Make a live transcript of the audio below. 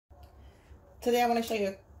today I want to show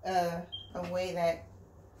you a way that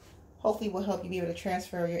hopefully will help you be able to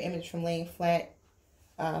transfer your image from laying flat,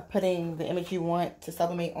 putting the image you want to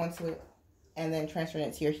sublimate onto it, and then transferring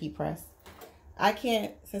it to your heat press. I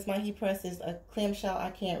can't, since my heat press is a clamshell,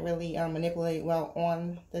 I can't really manipulate well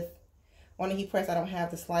on the heat press. I don't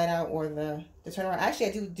have the slide out or the turnaround. Actually,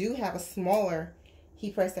 I do have a smaller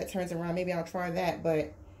heat press that turns around. Maybe I'll try that,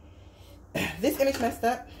 but this image messed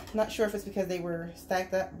up. Not sure if it's because they were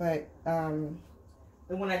stacked up, but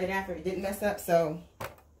the one I did after, it didn't mess up. So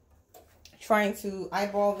trying to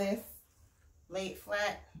eyeball this, lay it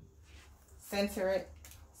flat, center it.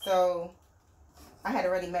 So I had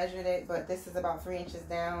already measured it, but this is about 3 inches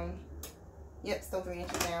down. Yep, still 3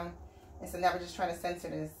 inches down. And so now we're just trying to center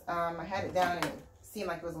this. I had it down and it seemed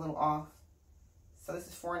like it was a little off. So this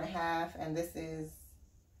is 4.5, and this is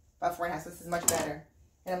about 4.5. So this is much better.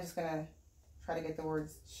 And I'm just gonna try to get the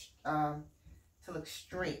words to look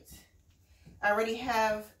straight. I already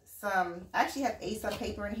have some, I actually have A-sub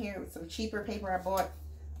paper in here with some cheaper paper I bought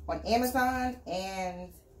on Amazon,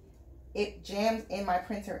 and it jammed in my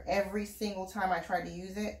printer every single time I tried to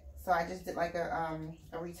use it. So I just did like a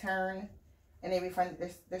return, and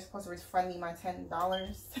they're supposed to refund me my $10.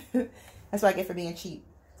 That's what I get for being cheap.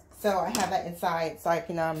 So I have that inside so I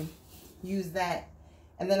can use that.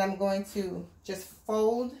 And then I'm going to just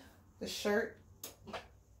fold the shirt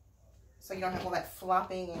so you don't have all that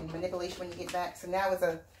flopping and manipulation when you get back. So now it's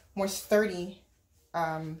a more sturdy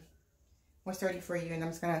for you. And I'm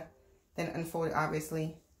just gonna then unfold it,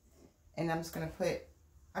 obviously. And I'm just gonna put,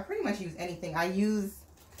 I pretty much use anything. I use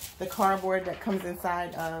the cardboard that comes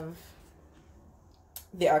inside of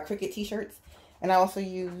the Cricut t-shirts. And I also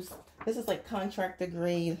use, this is like contractor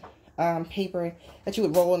grade paper that you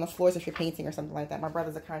would roll on the floors if you're painting or something like that. My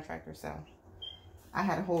brother's a contractor, so I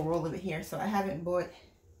had a whole roll of it here. So I haven't bought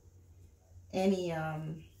any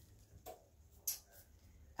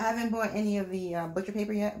of the butcher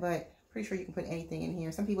paper yet, but pretty sure you can put anything in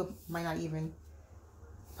here. Some people might not even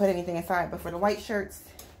put anything inside, but for the white shirts,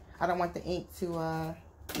 I don't want the ink to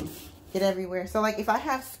get everywhere. So like if I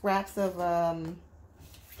have scraps of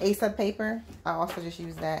A-sub paper, I also just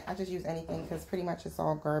use that. I just use anything because pretty much it's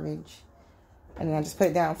all garbage. And then I just put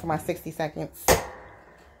it down for my 60 seconds.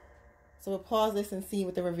 So we'll pause this and see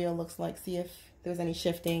what the reveal looks like. See if there's any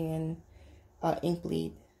shifting and ink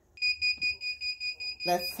bleed.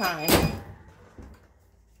 That's time.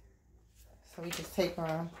 So we just take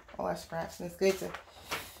all our scraps, and it's good to,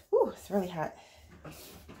 ooh, it's really hot.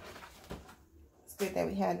 It's good that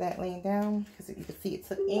we had that laying down because you can see it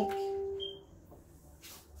took ink.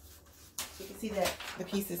 You can see that the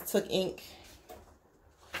pieces took ink,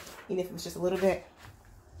 even if it was just a little bit.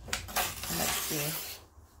 Let's see.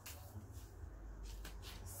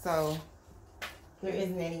 So there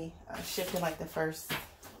isn't any shifting like the first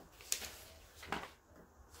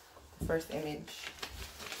image.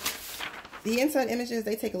 The inside images,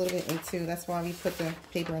 they take a little bit of ink too. That's why we put the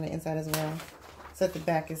paper on the inside as well, so that the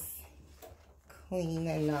back is clean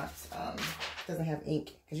and not doesn't have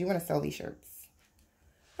ink, because you want to sell these shirts.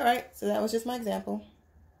 All right, so that was just my example.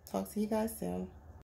 Talk to you guys soon.